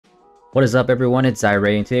What is up, everyone? It's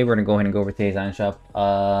Zyray, and today we're gonna go ahead and go over today's Itemshop.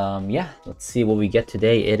 Yeah, let's see what we get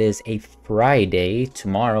today. It is a Friday.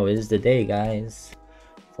 Tomorrow is the day, guys,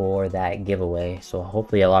 for that giveaway. So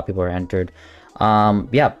hopefully a lot of people are entered.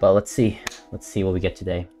 Yeah, but let's see what we get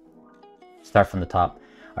today. Start from the top.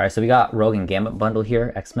 All right, so we got Rogue and Gambit bundle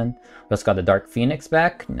here, X-Men. We also got the Dark Phoenix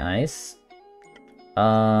back, nice.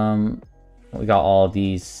 We got all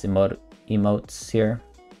these emotes here.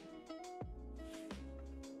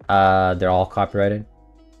 They're all copyrighted.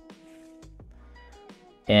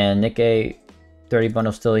 And Nikkei 30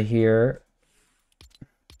 bundle still here.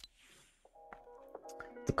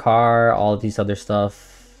 The car, all these other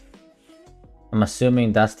stuff. I'm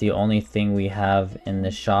assuming that's the only thing we have in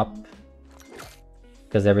the shop,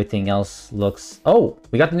 because everything else looks... Oh,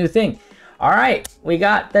 we got the new thing. All right, we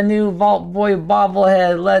got the new Vault Boy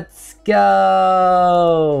bobblehead. Let's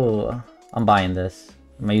go. I'm buying this.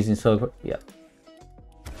 Am I using so? Yeah.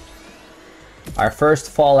 Our first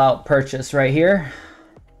Fallout purchase right here.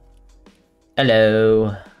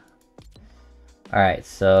 Hello. Alright,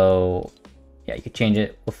 so yeah, you can change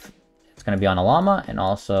it. It's going to be on a llama, and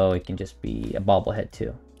also it can just be a bobblehead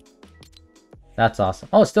too. That's awesome.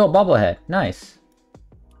 Oh, it's still a bobblehead. Nice.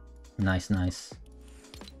 Nice, nice.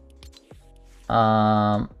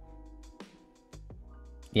 Yeah,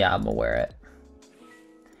 I'm gonna wear it.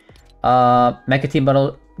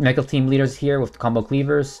 Mecha team leaders here with combo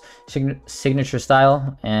cleavers, signature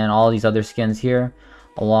style, and all these other skins here,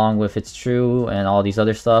 along with It's True and all these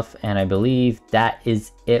other stuff. And I believe that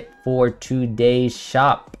is it for today's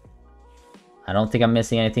shop. I don't think I'm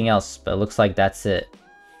missing anything else, but it looks like that's it.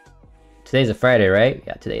 Today's a Friday, right?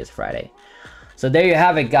 Yeah, today is Friday. So there you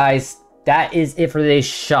have it, guys. That is it for today's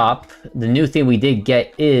shop. The new thing we did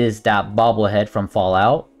get is that bobblehead from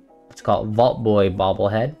Fallout. It's called VAULTBOY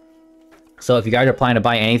bobblehead. So if you guys are planning to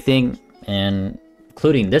buy anything, and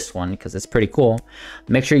including this one, because it's pretty cool,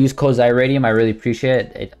 make sure you use code Zyradium. I really appreciate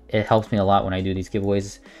it. It helps me a lot when I do these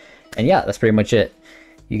giveaways. And yeah, that's pretty much it.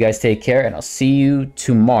 You guys take care, and I'll see you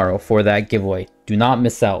tomorrow for that giveaway. Do not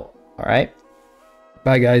miss out. All right?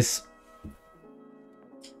 Bye, guys.